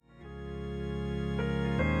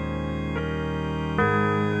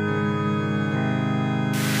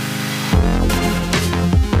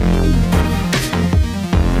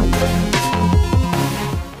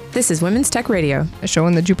This is Women's Tech Radio, a show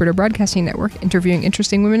on the Jupiter Broadcasting Network interviewing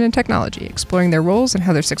interesting women in technology, exploring their roles and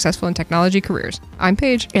how they're successful in technology careers. I'm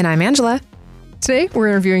Paige. And I'm Angela. Today, we're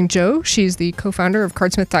interviewing Jo. She's the co-founder of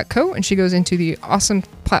cardsmith.co, and she goes into the awesome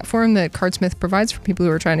platform that Cardsmith provides for people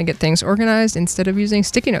who are trying to get things organized instead of using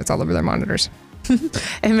sticky notes all over their monitors.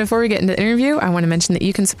 And before we get into the interview, I want to mention that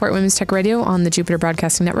you can support Women's Tech Radio on the Jupiter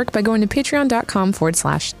Broadcasting Network by going to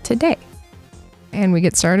patreon.com/today. And we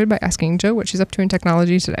get started by asking Jo what she's up to in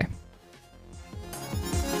technology today.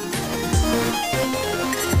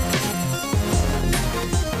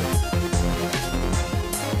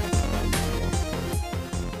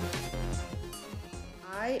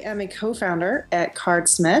 I am a co-founder at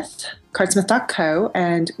cardsmith.co,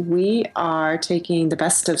 and we are taking the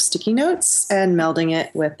best of sticky notes and melding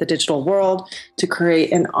it with the digital world to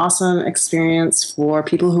create an awesome experience for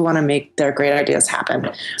people who want to make their great ideas happen.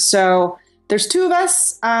 So there's two of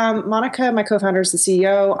us. Monica, my co-founder, is the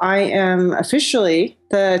CEO. I am officially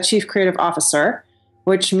the Chief Creative Officer,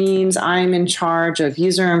 which means I'm in charge of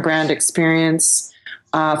user and brand experience.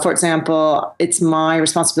 For example, it's my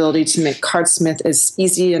responsibility to make Cardsmith as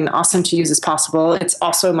easy and awesome to use as possible. It's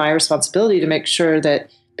also my responsibility to make sure that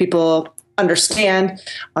people understand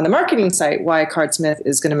on the marketing site why Cardsmith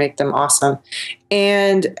is going to make them awesome.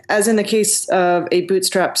 And as in the case of a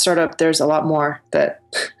bootstrap startup, there's a lot more that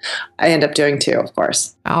I end up doing too, of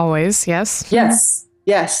course. Always, yes. Yes.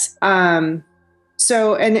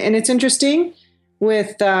 So, and it's interesting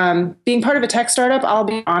with being part of a tech startup. I'll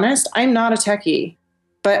be honest, I'm not a techie.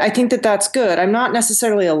 But I think that that's good. I'm not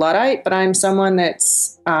necessarily a Luddite, but I'm someone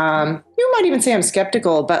that's, you might even say I'm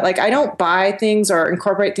skeptical, but like I don't buy things or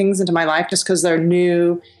incorporate things into my life just because they're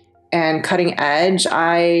new and cutting edge.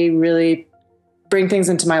 I really bring things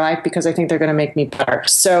into my life because I think they're going to make me better.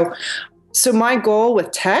 So my goal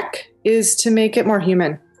with tech is to make it more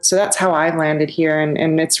human. So that's how I've landed here.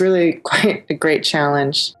 And it's really quite a great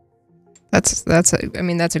challenge. That's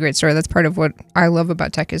a great story. That's part of what I love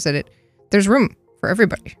about tech is that there's room for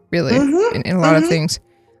everybody, really, in a lot of things.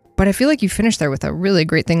 But I feel like you finished there with a really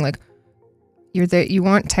great thing. Like you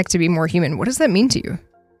want tech to be more human. What does that mean to you?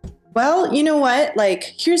 Well, you know what? Like,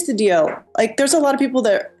 here's the deal. Like, there's a lot of people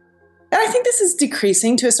that, and I think this is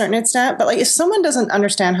decreasing to a certain extent, but like, if someone doesn't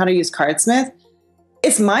understand how to use Cardsmith,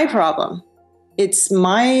 it's my problem. It's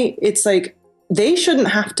like, they shouldn't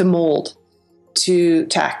have to mold to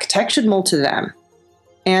tech. Tech should mold to them.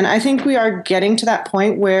 And I think we are getting to that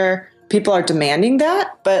point where people are demanding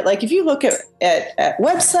that. But like, if you look at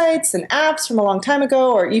websites and apps from a long time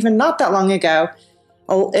ago, or even not that long ago,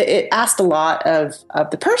 it asked a lot of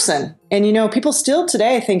the person. And, people still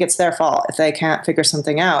today think it's their fault if they can't figure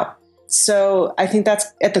something out. So I think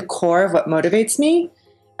that's at the core of what motivates me.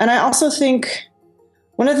 And I also think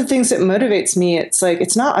one of the things that motivates me, it's like,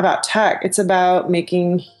 it's not about tech. It's about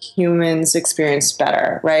making humans experience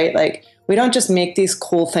better, right? Like, we don't just make these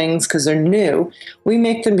cool things because they're new. We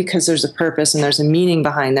make them because there's a purpose and there's a meaning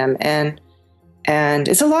behind them. And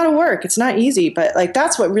it's a lot of work. It's not easy, but like,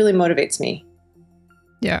 that's what really motivates me.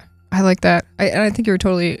 Yeah, I like that. I think you're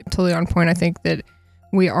totally on point. I think that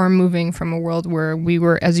we are moving from a world where we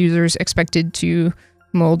were, as users, expected to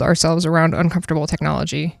mold ourselves around uncomfortable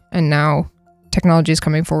technology. And now technology is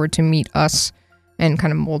coming forward to meet us and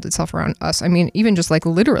kind of mold itself around us. I mean, even just like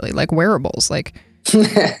literally like wearables, like,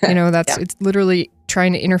 it's literally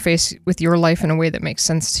trying to interface with your life in a way that makes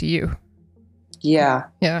sense to you. Yeah.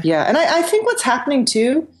 And I think what's happening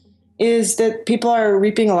too is that people are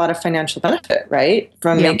reaping a lot of financial benefit, right?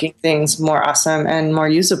 From making things more awesome and more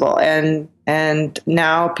usable. And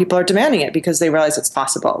now people are demanding it because they realize it's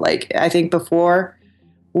possible. Like, I think before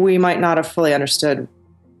we might not have fully understood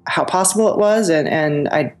how possible it was.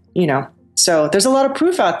 So there's a lot of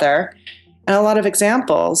proof out there. And a lot of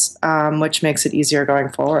examples, which makes it easier going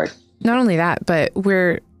forward. Not only that, but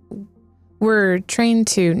we're trained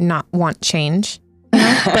to not want change.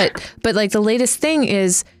 but like the latest thing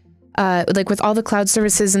is, like with all the cloud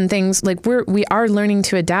services and things, like we are learning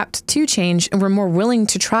to adapt to change, and we're more willing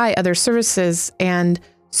to try other services. And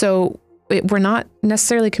so we're not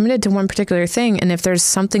necessarily committed to one particular thing. And if there's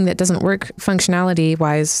something that doesn't work functionality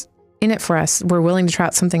wise in it for us, we're willing to try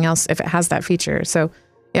out something else if it has that feature. So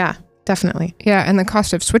yeah. Definitely. Yeah, and the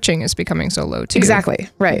cost of switching is becoming so low, too. Exactly,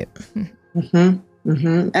 right. And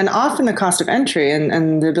often the cost of entry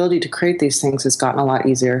and the ability to create these things has gotten a lot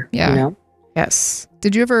easier. Yeah. Yes.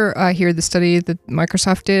 Did you ever hear the study that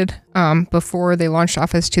Microsoft did before they launched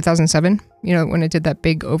Office 2007? When it did that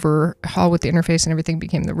big overhaul with the interface and everything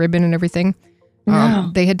became the ribbon and everything? No.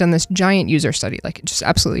 They had done this giant user study, like just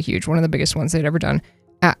absolutely huge, one of the biggest ones they'd ever done.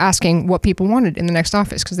 Asking what people wanted in the next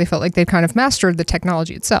Office because they felt like they'd kind of mastered the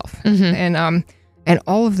technology itself. And And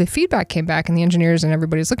all of the feedback came back, and the engineers and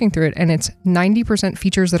everybody's looking through it, and it's 90%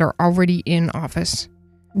 features that are already in Office.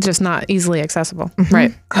 Just not easily accessible. Mm-hmm.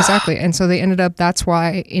 Right. Exactly. And so they ended up, that's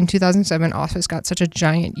why in 2007, Office got such a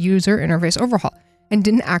giant user interface overhaul and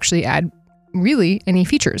didn't actually add really any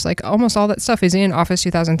features. Like almost all that stuff is in Office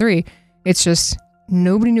 2003. It's just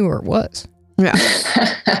nobody knew where it was. Yeah.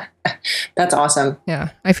 That's awesome.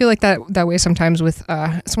 Yeah. I feel like that way sometimes with,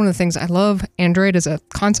 it's one of the things I love Android as a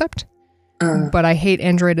concept, but I hate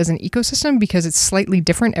Android as an ecosystem because it's slightly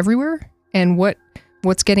different everywhere. And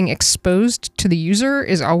what's getting exposed to the user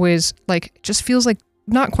is always like, it just feels like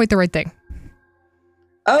not quite the right thing.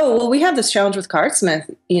 Oh, well, we have this challenge with Cardsmith.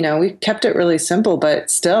 We've kept it really simple,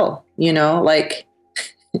 but still, like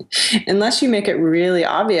unless you make it really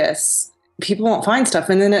obvious, people won't find stuff.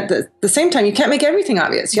 And then at the same time, you can't make everything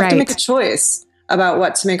obvious. You have to make a choice about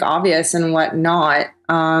what to make obvious and what not.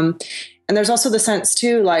 And there's also the sense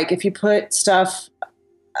too, like if you put stuff,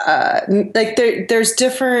 like there's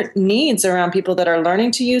different needs around people that are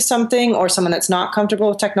learning to use something, or someone that's not comfortable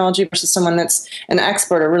with technology versus someone that's an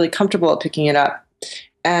expert or really comfortable at picking it up.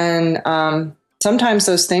 And sometimes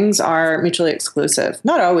those things are mutually exclusive.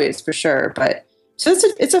 Not always, for sure, but so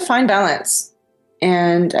it's a fine balance.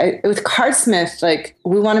 And with Cardsmith, like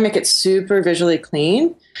we want to make it super visually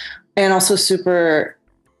clean and also super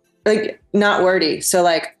like not wordy. So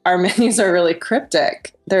like our menus are really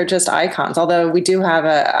cryptic. They're just icons, although we do have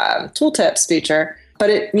a tooltips feature,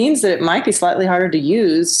 but it means that it might be slightly harder to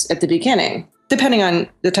use at the beginning, depending on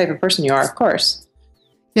the type of person you are, of course.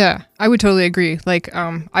 Yeah, I would totally agree. Like,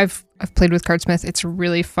 I've played with Cardsmith. It's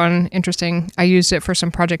really fun, interesting. I used it for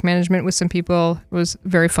some project management with some people. It was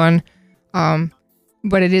very fun.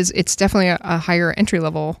 But it's definitely a higher entry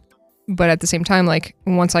level. But at the same time, like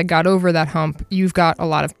once I got over that hump, you've got a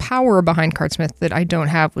lot of power behind Cardsmith that I don't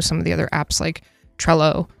have with some of the other apps like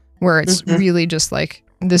Trello, where it's really just like,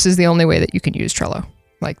 this is the only way that you can use Trello.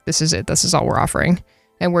 Like, this is it. This is all we're offering.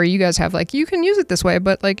 And where you guys have like, you can use it this way,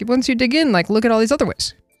 but like once you dig in, like look at all these other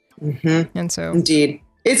ways. Mm-hmm. And so indeed,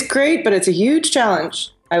 it's great, but it's a huge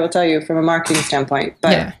challenge, I will tell you, from a marketing standpoint.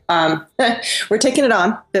 But we're taking it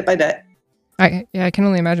on bit by bit. I can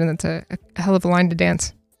only imagine that's a hell of a line to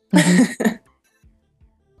dance. Mm-hmm.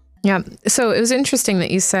 Yeah. So it was interesting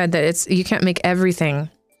that you said that you can't make everything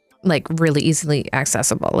like really easily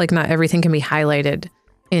accessible. Like not everything can be highlighted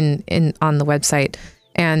in on the website.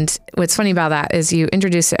 And what's funny about that is you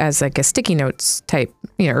introduce it as like a sticky notes type,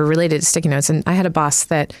 or related to sticky notes. And I had a boss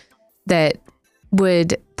that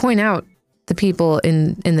would point out the people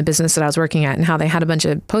in the business that I was working at and how they had a bunch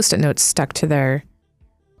of Post-it notes stuck to their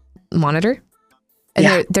monitor.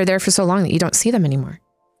 And they're there for so long that you don't see them anymore.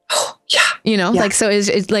 Like, so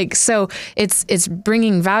it's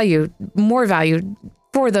bringing more value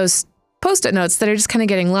for those Post-it notes that are just kind of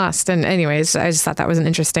getting lost. And anyways, I just thought that was an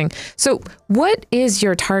interesting. So what is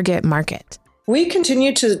your target market? We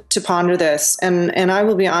continue to ponder this. And I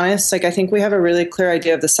will be honest, like, I think we have a really clear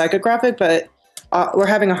idea of the psychographic, but we're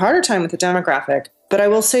having a harder time with the demographic. But I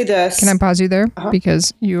will say this. Can I pause you there?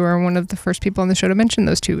 Because you are one of the first people on the show to mention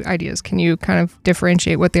those two ideas. Can you kind of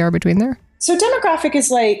differentiate what they are between there? So demographic is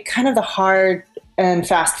like kind of the hard and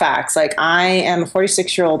fast facts. Like I am a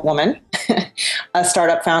 46-year-old woman, a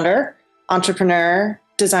startup founder, entrepreneur,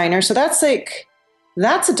 designer. So that's a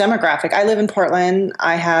demographic. I live in Portland.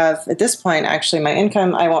 I have, at this point, actually my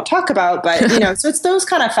income I won't talk about, but so it's those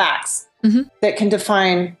kind of facts that can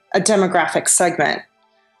define a demographic segment.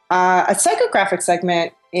 A psychographic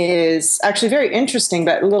segment is actually very interesting,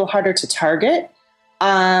 but a little harder to target.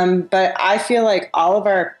 But I feel like all of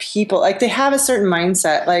our people, like they have a certain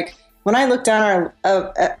mindset. Like when I look down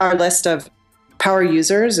our list of power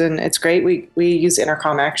users, and it's great. We use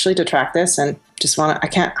Intercom actually to track this, and I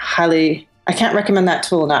can't recommend that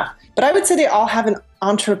tool enough. But I would say they all have an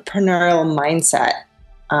entrepreneurial mindset.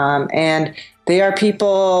 And they are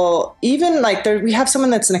people, even like we have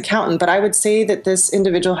someone that's an accountant, but I would say that this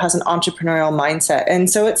individual has an entrepreneurial mindset. And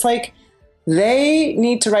so it's like they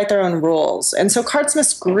need to write their own rules. And so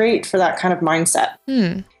Cardsmith's great for that kind of mindset.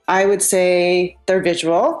 I would say they're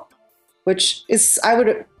visual, which is, I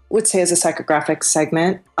would say is a psychographic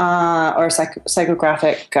segment or a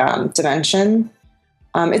psychographic dimension.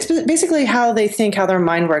 It's basically how they think, how their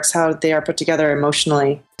mind works, how they are put together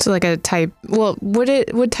emotionally. So like a type, well,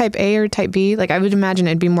 would type A or type B? Like I would imagine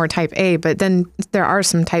it'd be more type A, but then there are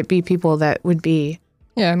some type B people that would be.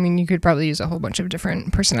 Yeah, I mean, you could probably use a whole bunch of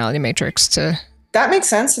different personality matrix to. That makes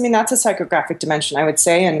sense. I mean, that's a psychographic dimension, I would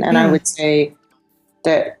say. And I would say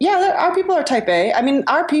that, our people are type A. I mean,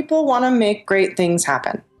 our people want to make great things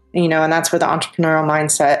happen, and that's where the entrepreneurial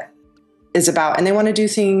mindset is about, and they want to do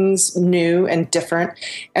things new and different,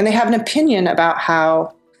 and they have an opinion about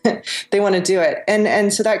how they want to do it.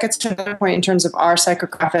 And so that gets to another point in terms of our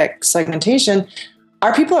psychographic segmentation.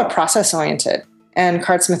 Our people are process oriented, and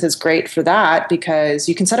Cardsmith is great for that because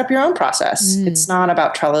you can set up your own process. It's not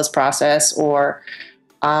about Trello's process, or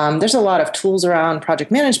there's a lot of tools around project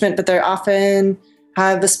management, but they often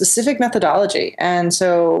have the specific methodology. And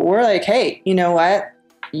so we're like, hey, you know what?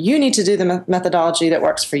 You need to do the methodology that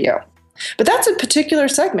works for you. But that's a particular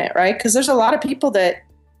segment, right? Because there's a lot of people that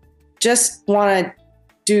just want to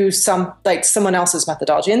do someone else's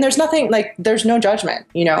methodology. And there's nothing there's no judgment,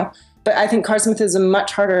 but I think Cardsmith is a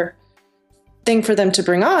much harder thing for them to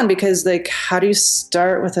bring on because how do you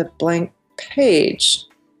start with a blank page?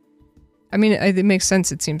 I mean, it makes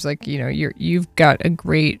sense. It seems like, you've got a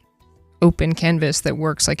great open canvas that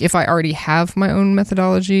works. Like if I already have my own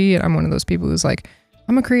methodology, and I'm one of those people who's like,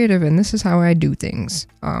 I'm a creative and this is how I do things.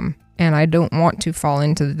 And I don't want to fall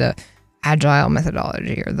into the agile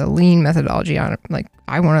methodology or the lean methodology on it. Like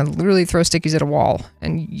I want to literally throw stickies at a wall,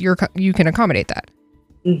 and you can accommodate that.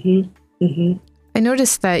 Mm-hmm. Mm-hmm. I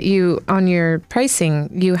noticed that on your pricing,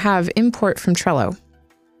 you have import from Trello.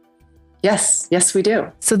 Yes, we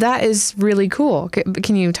do. So that is really cool.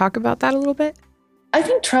 Can you talk about that a little bit? I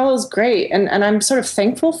think Trello is great, and I'm sort of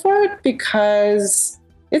thankful for it because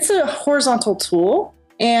it's a horizontal tool.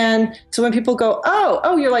 And so when people go,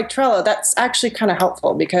 oh, you're like Trello, that's actually kind of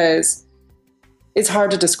helpful because it's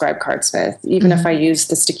hard to describe Cardsmith, even if I use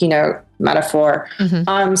the sticky note metaphor. So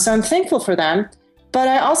I'm thankful for them. But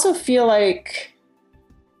I also feel like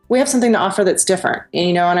we have something to offer that's different,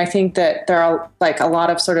 and I think that there are a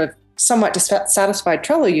lot of sort of somewhat dissatisfied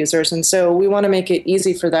Trello users. And so we want to make it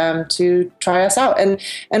easy for them to try us out. And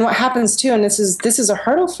what happens too, and this is a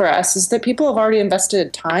hurdle for us, is that people have already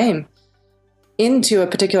invested time into a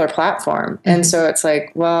particular platform. And so it's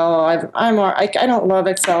like, well, I don't love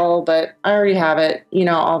Excel, but I already have it,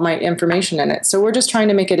 all my information in it. So we're just trying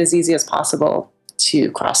to make it as easy as possible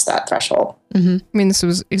to cross that threshold. I mean, this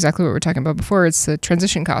was exactly what we were talking about before. It's the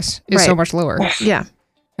transition cost is so much lower. Yeah.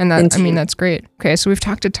 And that's great. Okay. So we've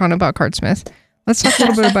talked a ton about Cardsmith. Let's talk a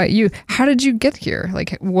little bit about you. How did you get here?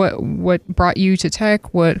 Like what brought you to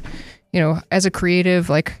tech? What, as a creative,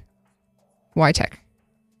 why tech?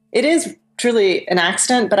 It is truly an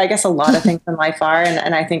accident, but I guess a lot of things in life are,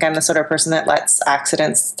 and I think I'm the sort of person that lets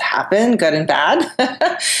accidents happen, good and bad.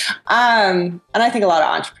 And I think a lot of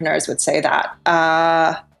entrepreneurs would say that.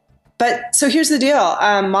 But so here's the deal.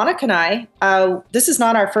 Monica and I, this is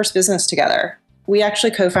not our first business together. We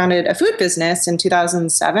actually co-founded a food business in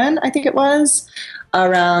 2007, I think it was,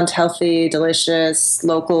 around healthy, delicious,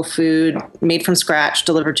 local food made from scratch,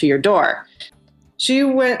 delivered to your door. She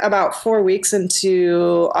went about 4 weeks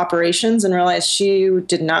into operations and realized she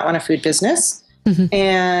did not want a food business.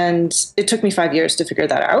 And it took me 5 years to figure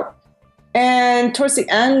that out. And towards the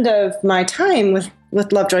end of my time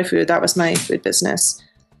with Lovejoy Food, that was my food business,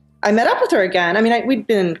 I met up with her again. I mean, we'd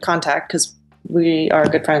been in contact because we are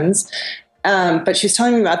good friends. But she was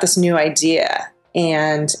telling me about this new idea.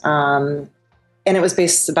 And it was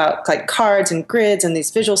based about cards and grids and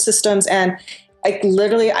these visual systems. And I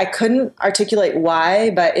couldn't articulate why,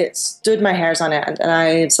 but it stood my hairs on end. And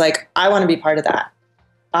I was like, I want to be part of that.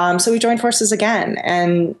 So we joined forces again.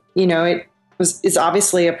 And, it's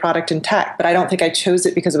obviously a product in tech, but I don't think I chose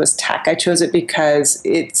it because it was tech. I chose it because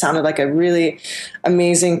it sounded like a really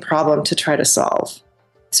amazing problem to try to solve.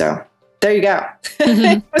 So there you go.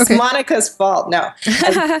 It was Monica's fault. No,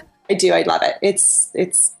 I do. I love it.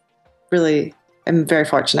 It's really, I'm very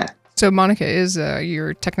fortunate. So Monica is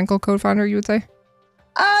your technical co-founder, you would say?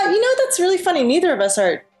 That's really funny. Neither of us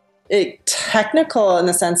are technical in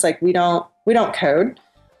the sense we don't code.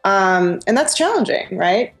 And that's challenging,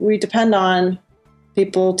 right? We depend on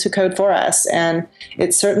people to code for us. And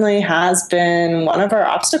it certainly has been one of our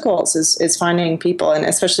obstacles is finding people. And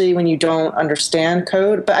especially when you don't understand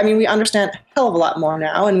code. But I mean, we understand a hell of a lot more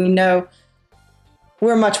now. And we know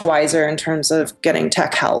we're much wiser in terms of getting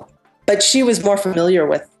tech help. But she was more familiar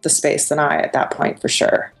with the space than I at that point, for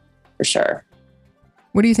sure. For sure.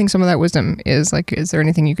 What do you think some of that wisdom is? Is there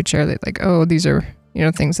anything you could share that these are,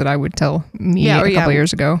 things that I would tell me a couple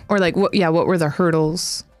years ago? Or what were the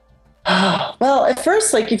hurdles? Well, at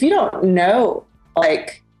first, if you don't know, a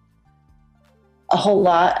whole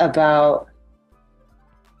lot about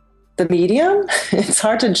the medium, it's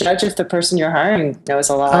hard to judge if the person you're hiring knows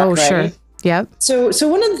a lot. Oh, right? sure. Yep. So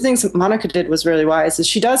one of the things that Monica did was really wise is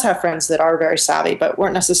she does have friends that are very savvy, but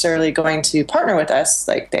weren't necessarily going to partner with us.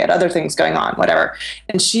 They had other things going on, whatever.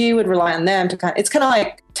 And she would rely on them to it's kind of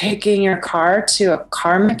like taking your car to a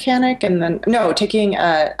car mechanic and then, no, taking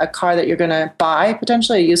a car that you're going to buy,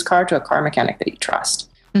 potentially a used car, to a car mechanic that you trust.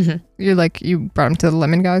 Mm-hmm. You brought them to the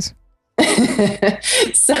lemon guys?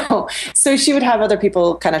 So she would have other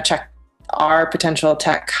people kind of check our potential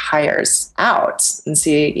tech hires out and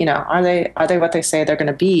see, you know, are they what they say they're going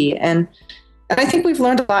to be? And I think we've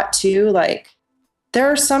learned a lot too. Like, there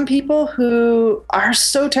are some people who are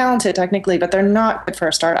so talented technically, but they're not good for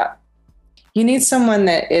a startup. You need someone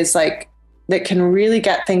that is like, that can really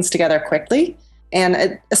get things together quickly.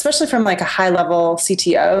 And especially from like a high level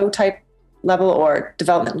CTO type level or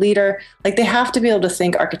development leader, like they have to be able to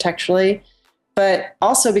think architecturally, but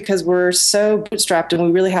also because we're so bootstrapped and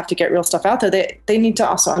we really have to get real stuff out there, they need to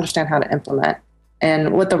also understand how to implement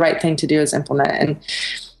and what the right thing to do is implement. And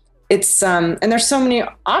it's, and there's so many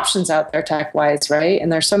options out there tech wise, right?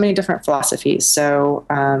 And there's so many different philosophies. So,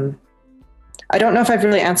 I don't know if I've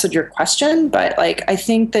really answered your question, but like, I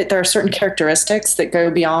think that there are certain characteristics that go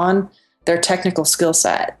beyond their technical skill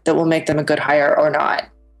set that will make them a good hire or not.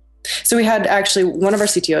 So we had actually one of our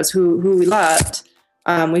CTOs who we loved.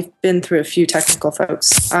 We've been through a few technical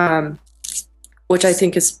folks, which I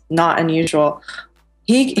think is not unusual.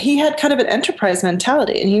 He had kind of an enterprise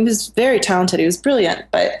mentality and he was very talented. He was brilliant,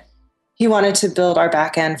 but he wanted to build our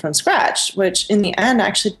back end from scratch, which in the end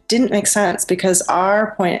actually didn't make sense because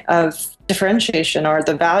our point of differentiation or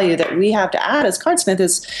the value that we have to add as Cardsmith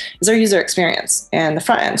is our user experience and the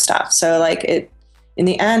front end stuff. So like in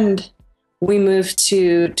the end, we moved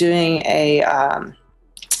to doing a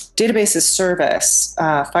database as service,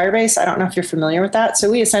 Firebase. I don't know if you're familiar with that.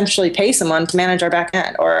 So we essentially pay someone to manage our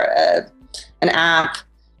backend or an app,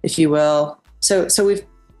 if you will. So we've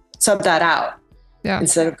subbed that out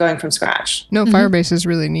instead of going from scratch. No, Firebase is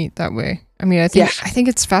really neat that way. I mean, I think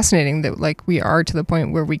it's fascinating that like we are to the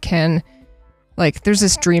point where we can, like, there's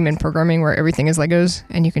this dream in programming where everything is Legos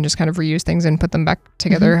and you can just kind of reuse things and put them back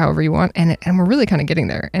together however you want. And we're really kind of getting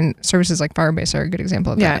there. And services like Firebase are a good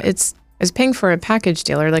example of that. Yeah, it's paying for a package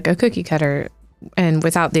deal or like a cookie cutter and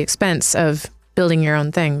without the expense of building your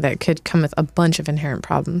own thing that could come with a bunch of inherent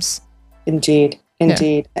problems. Indeed.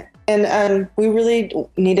 Yeah. And we really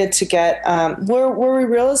needed to get where we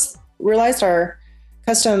realized our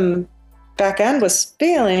custom backend was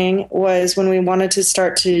failing was when we wanted to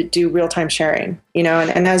start to do real-time sharing, you know,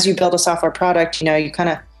 and as you build a software product, you know, you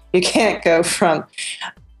can't go from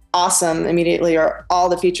awesome immediately or all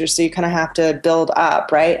the features. So you kind of have to build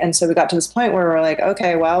up, right? And so we got to this point where we're like,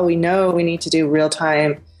 okay, well, we know we need to do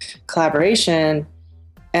real-time collaboration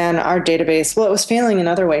and our database, well, it was failing in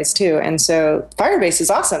other ways too. And so Firebase is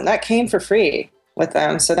awesome. That came for free with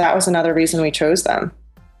them. So that was another reason we chose them.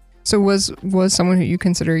 So was someone who you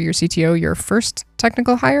consider your CTO your first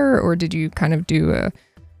technical hire, or did you kind of do a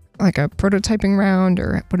prototyping round,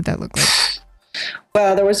 or what did that look like?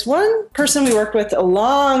 Well, there was one person we worked with a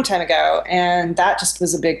long time ago, and that just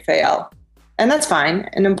was a big fail. And that's fine,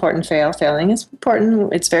 an important fail. Failing is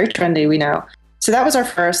important. It's very trendy, we know. So that was our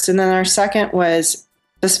first. And then our second was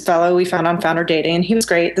this fellow we found on Founder Dating, and he was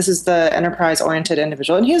great. This is the enterprise-oriented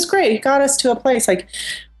individual, and he was great. He got us to a place like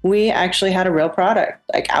we actually had a real product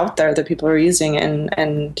like out there that people were using,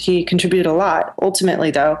 and he contributed a lot.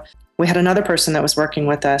 Ultimately, though, we had another person that was working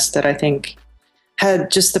with us that I think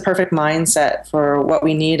had just the perfect mindset for what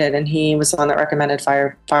we needed, and he was the one that recommended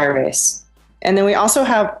Firebase. And then we also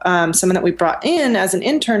have someone that we brought in as an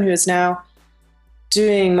intern who is now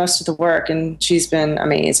doing most of the work, and she's been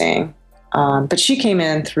amazing. But she came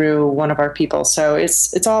in through one of our people, so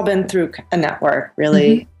it's all been through a network,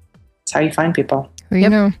 really. It's how you find people. Well, you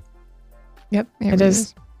know. Yep, it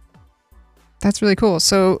is. That's really cool.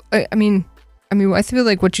 So, I mean, I feel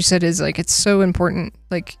like what you said is like, it's so important.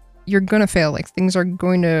 Like, you're going to fail. Like, things are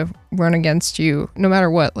going to run against you no matter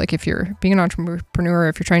what. Like, if you're being an entrepreneur,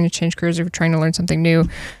 if you're trying to change careers, if you're trying to learn something new,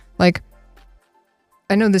 like,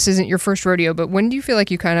 I know this isn't your first rodeo, but when do you feel like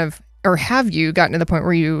you kind of, or have you gotten to the point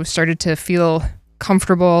where you started to feel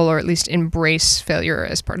comfortable or at least embrace failure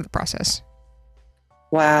as part of the process?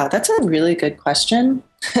 Wow, that's a really good question.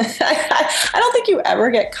 I don't think you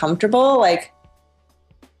ever get comfortable. Like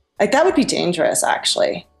that would be dangerous,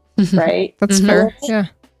 actually, right? That's fair, yeah.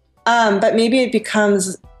 But maybe it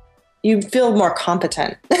becomes, you feel more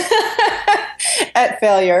competent at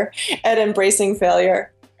failure, at embracing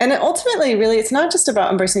failure. And ultimately, really, it's not just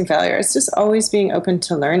about embracing failure. It's just always being open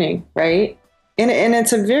to learning, right? And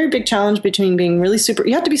it's a very big challenge between being really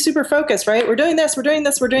you have to be super focused, right? We're doing this.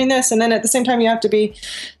 And then at the same time, you have to be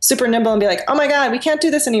super nimble and be like, oh my God, we can't do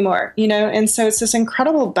this anymore, you know? And so it's this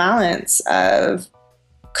incredible balance of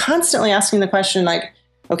constantly asking the question like,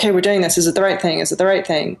 okay, we're doing this. Is it the right thing? Is it the right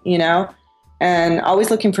thing? You know? and always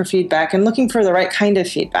looking for feedback and looking for the right kind of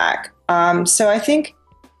feedback. So I think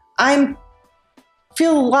I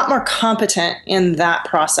feel a lot more competent in that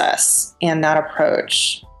process and that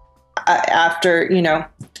approach after,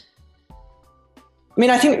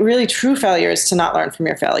 I think really true failure is to not learn from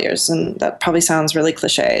your failures. And that probably sounds really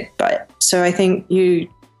cliche, but so I think you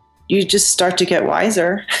just start to get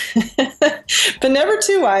wiser, but never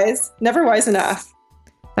too wise, never wise enough.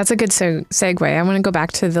 That's a good segue. I want to go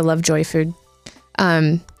back to the Love Joy food.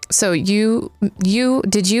 So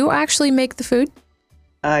did you actually make the food?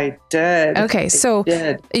 I did. Okay. So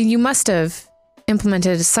you must have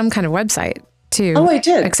implemented some kind of website to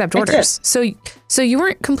accept orders. So you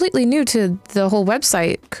weren't completely new to the whole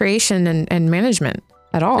website creation and management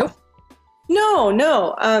at all. Nope.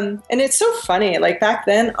 No. And it's so funny. Like back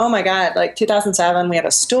then, oh my God, like 2007, we had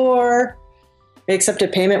a store, we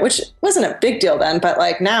accepted payment, which wasn't a big deal then, but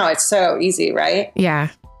like now it's so easy, right? Yeah.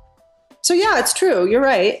 So yeah, it's true. You're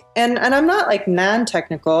right. And I'm not like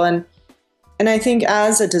non-technical. And I think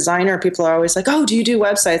as a designer, people are always like, oh, do you do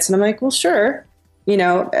websites? And I'm like, well, sure.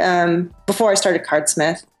 Before I started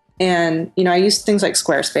Cardsmith, and, I used things like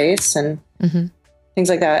Squarespace and things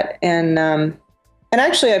like that. And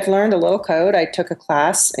actually I've learned a little code. I took a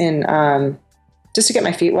class in, just to get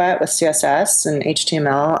my feet wet with CSS and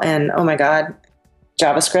HTML, and oh my God,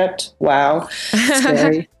 JavaScript. Wow.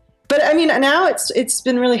 Scary. But now it's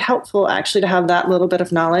been really helpful actually to have that little bit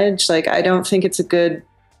of knowledge. Like, I don't think it's a good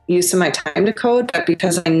use of my time to code, but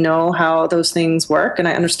because I know how those things work and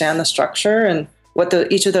I understand the structure and what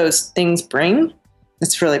each of those things bring,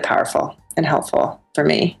 it's really powerful and helpful for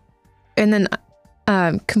me. And then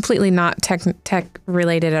completely not tech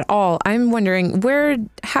related at all, I'm wondering where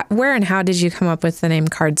and how did you come up with the name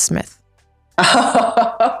Cardsmith?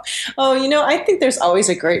 I think there's always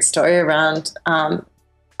a great story around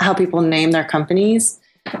how people name their companies.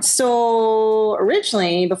 So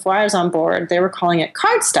originally, before I was on board, they were calling it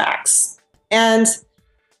Card Stacks. And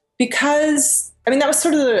because, that was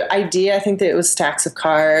sort of the idea. I think that it was stacks of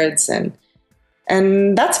cards, and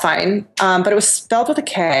that's fine. But it was spelled with a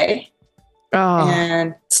K. Oh.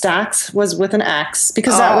 And Stacks was with an X,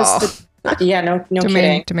 because that was no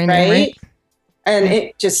kidding. Domain right? Name, right? And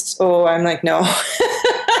it just, I'm like, no,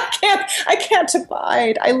 I can't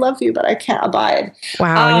abide. I love you, but I can't abide.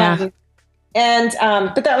 Wow. Yeah. And,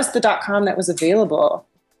 but that was the .com that was available.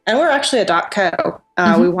 And we're actually a .co.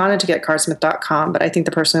 We wanted to get cardsmith.com, but I think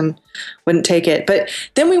the person wouldn't take it. But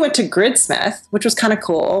then we went to Gridsmith, which was kind of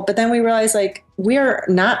cool. But then we realized, like, we are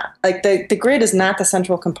not, like, the grid is not the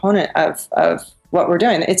central component of what we're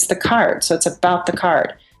doing. It's the card. So it's about the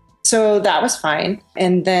card. So that was fine.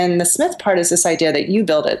 And then the Smith part is this idea that you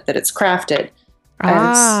build it, that it's crafted.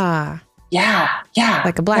 Yeah.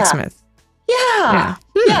 Like a blacksmith. Yeah.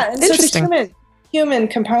 And so it's a human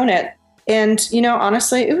component. And,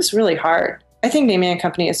 honestly, it was really hard. I think naming a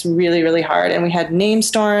company is really, really hard. And we had name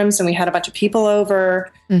storms, and we had a bunch of people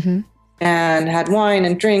over and had wine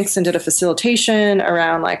and drinks and did a facilitation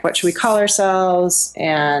around, like, what should we call ourselves?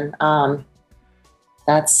 And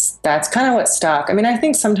that's kind of what stuck. I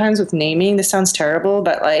think sometimes with naming, this sounds terrible,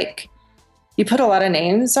 but like, you put a lot of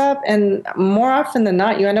names up, and more often than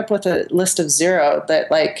not, you end up with a list of 0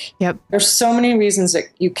 that, like, there's so many reasons that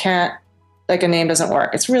you can't, like, a name doesn't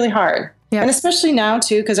work. It's really hard. Yep. And especially now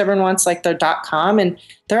too, because everyone wants, like, their .com, and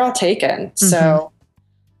they're all taken. So,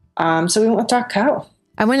 so we went with .co.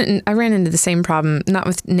 I ran into the same problem, not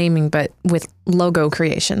with naming, but with logo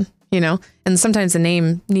creation, and sometimes the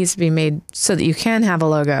name needs to be made so that you can have a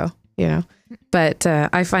logo, but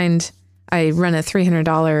I find I run a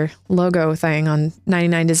 $300 logo thing on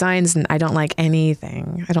 99 Designs, and I don't like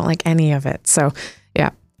anything. I don't like any of it. So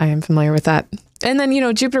yeah, I am familiar with that. And then,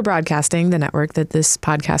 Jupiter Broadcasting, the network that this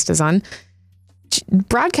podcast is on,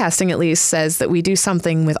 broadcasting at least says that we do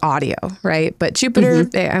something with audio, right? But Jupiter,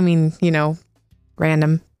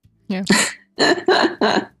 random. Yeah.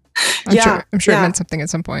 I'm sure it meant something at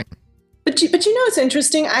some point. But it's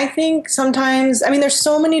interesting. I think sometimes, there's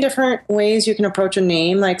so many different ways you can approach a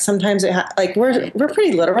name. Like sometimes we're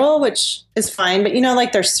pretty literal, which is fine. But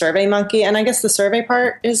like there's Survey Monkey, and I guess the survey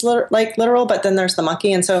part is literal, but then there's the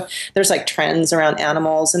monkey, and so there's like trends around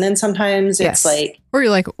animals, and then sometimes it's like, or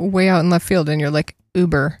you're like way out in left field, and you're like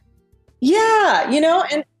Uber. Yeah,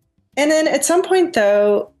 and then at some point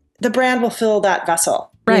though, the brand will fill that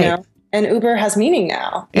vessel, right? And Uber has meaning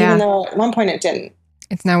now, even though at one point it didn't.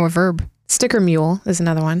 It's now a verb. Sticker mule is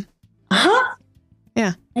another one.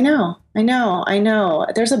 Yeah. I know.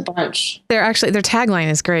 There's a bunch. Their tagline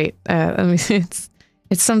is great. It's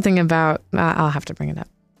something about, I'll have to bring it up.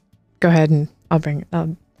 Go ahead and I'll bring it up.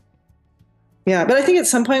 Yeah. But I think at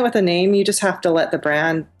some point with a name, you just have to let the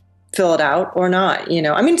brand fill it out or not.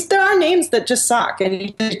 I mean, there are names that just suck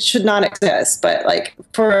and it should not exist. But like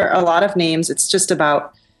for a lot of names, it's just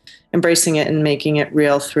about embracing it and making it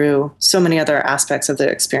real through so many other aspects of the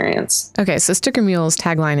experience. Okay, so Sticker Mule's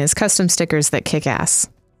tagline is custom stickers that kick ass.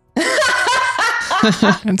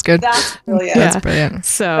 That's good. That's brilliant. Yeah. That's brilliant.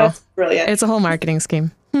 So That's brilliant. it's a whole marketing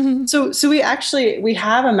scheme. So we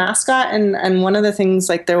have a mascot, and one of the things,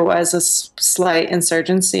 like, there was a slight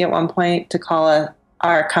insurgency at one point to call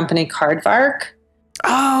our company Cardvark.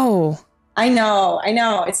 Oh, I know.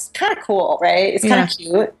 It's kind of cool, right? It's kind of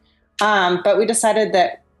cute. But we decided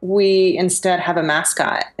that we instead have a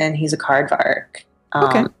mascot, and he's a Cardvark.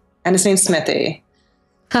 Okay. And his name's Smithy.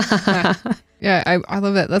 Yeah, I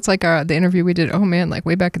love that. That's like the interview we did. Oh man, like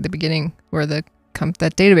way back at the beginning, where that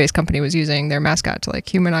database company was using their mascot to like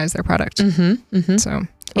humanize their product. So totally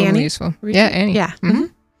Annie? useful. Yeah, Annie. Yeah.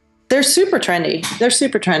 They're super trendy.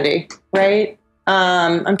 Right?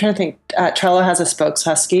 I'm trying to think. Trello has a spokes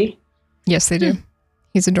husky. Yes, they do.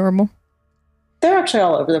 He's adorable. They're actually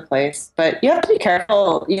all over the place, but you have to be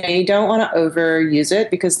careful. You don't want to overuse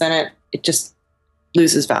it because then it just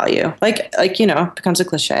loses value. Like becomes a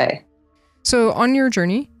cliche. So on your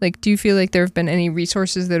journey, like, do you feel like there have been any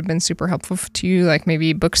resources that have been super helpful to you? Like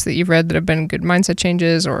maybe books that you've read that have been good mindset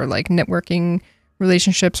changes, or like networking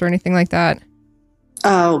relationships or anything like that?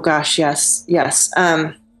 Oh gosh, yes.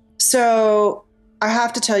 So I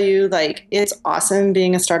have to tell you, like, it's awesome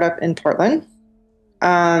being a startup in Portland,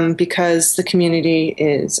 because the community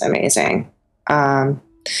is amazing.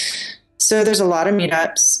 So there's a lot of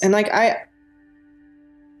meetups, and like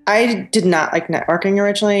I did not like networking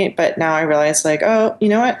originally, but now I realize, like, oh, you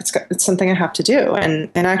know what? It's something I have to do. And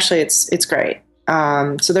actually it's great.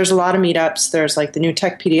 So there's a lot of meetups. There's like the New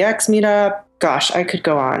Tech PDX meetup. Gosh, I could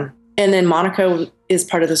go on. And then Monica is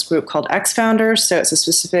part of this group called X Founders. So it's a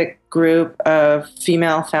specific group of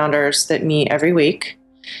female founders that meet every week.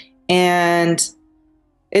 And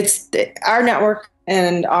it's our network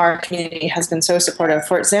and our community has been so supportive.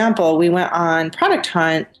 For example, we went on Product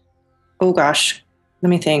Hunt. Oh gosh. Let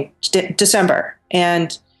me think, December.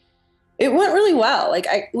 And it went really well. Like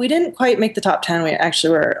we didn't quite make the top 10. We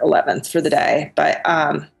actually were 11th for the day, but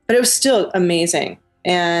it was still amazing.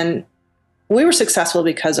 And we were successful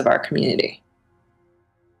because of our community.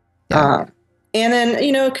 Yeah. And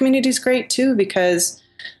then, community is great too, because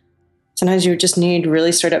sometimes you just need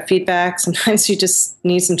really straight up feedback. Sometimes you just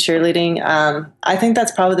need some cheerleading. I think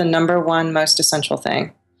that's probably the number one most essential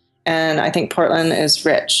thing. And I think Portland is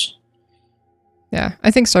rich. Yeah,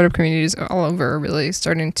 I think startup communities all over are really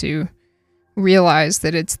starting to realize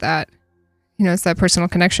that it's that, it's that personal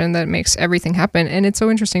connection that makes everything happen. And it's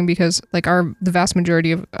so interesting because like the vast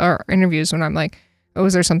majority of our interviews, when I'm like, oh,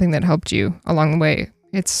 is there something that helped you along the way?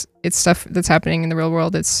 It's stuff that's happening in the real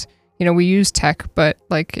world. It's, we use tech, but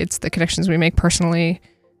like it's the connections we make personally,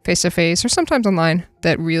 face to face, or sometimes online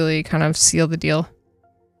that really kind of seal the deal.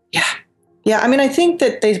 Yeah. Yeah. I mean, I think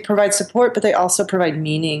that they provide support, but they also provide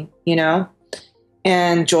meaning,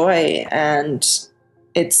 and joy, and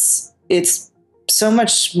it's so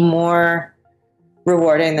much more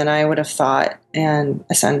rewarding than I would have thought, and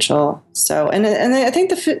essential. So, and I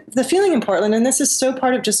think the feeling in Portland, and this is so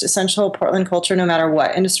part of just essential Portland culture, no matter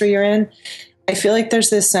what industry you're in, I feel like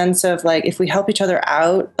there's this sense of like, if we help each other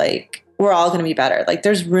out, like we're all going to be better. Like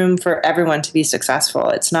there's room for everyone to be successful.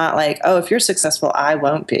 It's not like, oh, if you're successful, I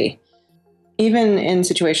won't be. Even in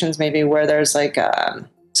situations maybe where there's like,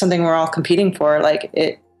 something we're all competing for, like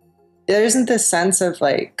there isn't this sense of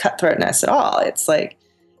like cutthroatness at all. It's like,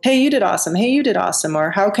 hey, you did awesome. Hey, you did awesome.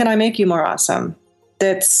 Or how can I make you more awesome?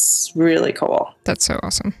 That's really cool. That's so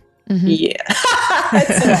awesome. Yeah.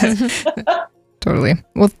 Totally.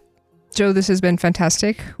 Well, Joe, this has been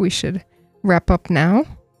fantastic. We should wrap up now.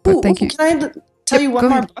 But thank you. Can I tell you one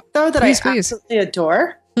more book though that Please. I absolutely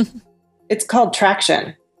adore? It's called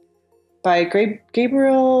Traction by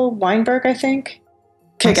Gabriel Weinberg, I think.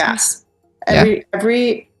 Kick-ass.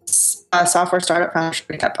 Every software startup founder should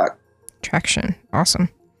read that book. Traction. Awesome.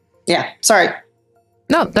 Yeah. Sorry.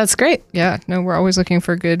 No, that's great. Yeah. No, we're always looking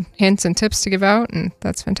for good hints and tips to give out, and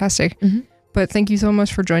that's fantastic. But thank you so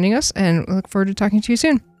much for joining us, and we look forward to talking to you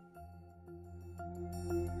soon.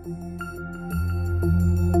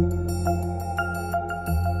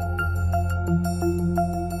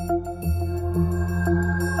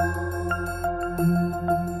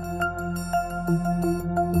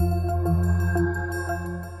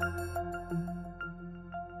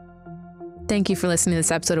 Thank you for listening to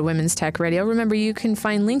this episode of Women's Tech Radio. Remember, you can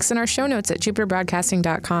find links in our show notes at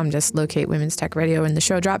jupiterbroadcasting.com. Just locate Women's Tech Radio in the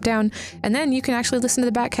show drop down, and then you can actually listen to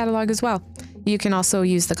the back catalog as well. You can also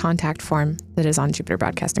use the contact form that is on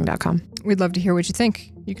jupiterbroadcasting.com. We'd love to hear what you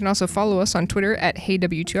think. You can also follow us on Twitter at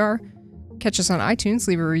HeyWTR, catch us on iTunes,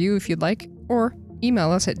 leave a review if you'd like, or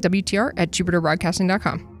email us at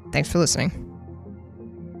WTR@jupiterbroadcasting.com. Thanks for listening.